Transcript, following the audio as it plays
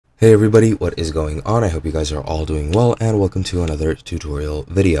Hey everybody, what is going on? I hope you guys are all doing well, and welcome to another tutorial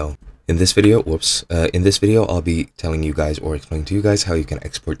video. In this video, I'll be telling you guys or explaining to you guys how you can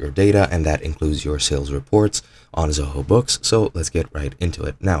export your data, and that includes your sales reports on Zoho Books. So let's get right into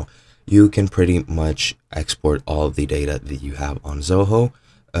it. Now, you can pretty much export all of the data that you have on Zoho.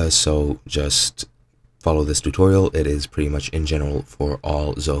 So just follow this tutorial. It is pretty much in general for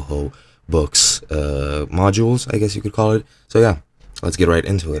all Zoho Books modules, I guess you could call it. So yeah. Let's get right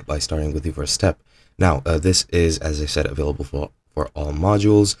into it by starting with the first step. Now, this is, as I said, available for all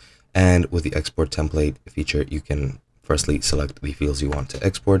modules, and with the export template feature, you can firstly select the fields you want to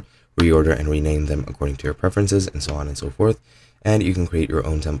export, reorder and rename them according to your preferences, and so on and so forth. And you can create your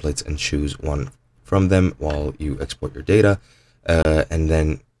own templates and choose one from them while you export your data. And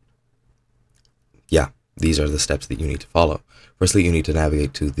then, yeah, these are the steps that you need to follow. Firstly, you need to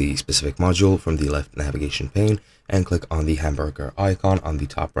navigate to the specific module from the left navigation pane and click on the hamburger icon on the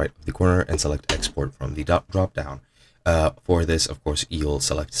top right of the corner and select export from the drop down. For this, of course, you'll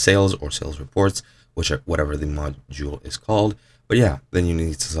select sales or sales reports, whatever the module is called. But yeah, then you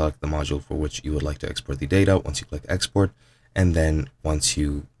need to select the module for which you would like to export the data once you click export. And then once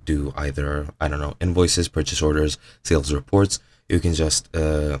you do either, I don't know, invoices, purchase orders, sales reports, you can just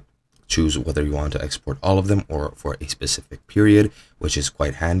choose whether you want to export all of them or for a specific period, which is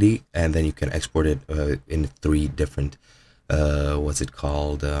quite handy. And then you can export it in three different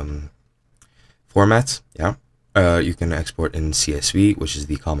formats. You can export in CSV, which is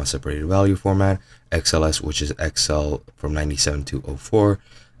the comma separated value format, XLS, which is Excel from 97 to 04,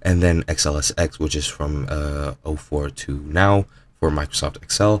 and then XLSX, which is from 04 to now for Microsoft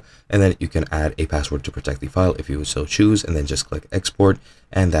Excel. And then you can add a password to protect the file if you so choose, and then just click export,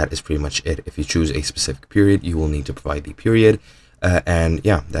 and that is pretty much it. If you choose a specific period, you will need to provide the period, and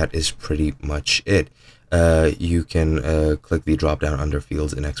yeah, that is pretty much it. You can click the drop down under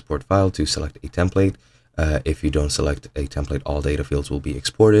fields in export file to select a template. If you don't select a template, all data fields will be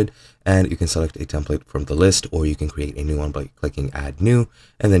exported, and you can select a template from the list, or you can create a new one by clicking add new,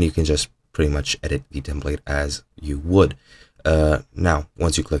 and then you can just pretty much edit the template as you would. Now,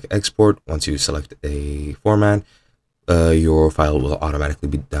 once you click export, once you select a format, your file will automatically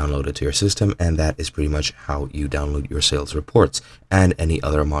be downloaded to your system, and that is pretty much how you download your sales reports and any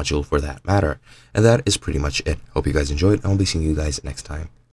other module for that matter. And that is pretty much it. Hope you guys enjoyed, and I'll be seeing you guys next time.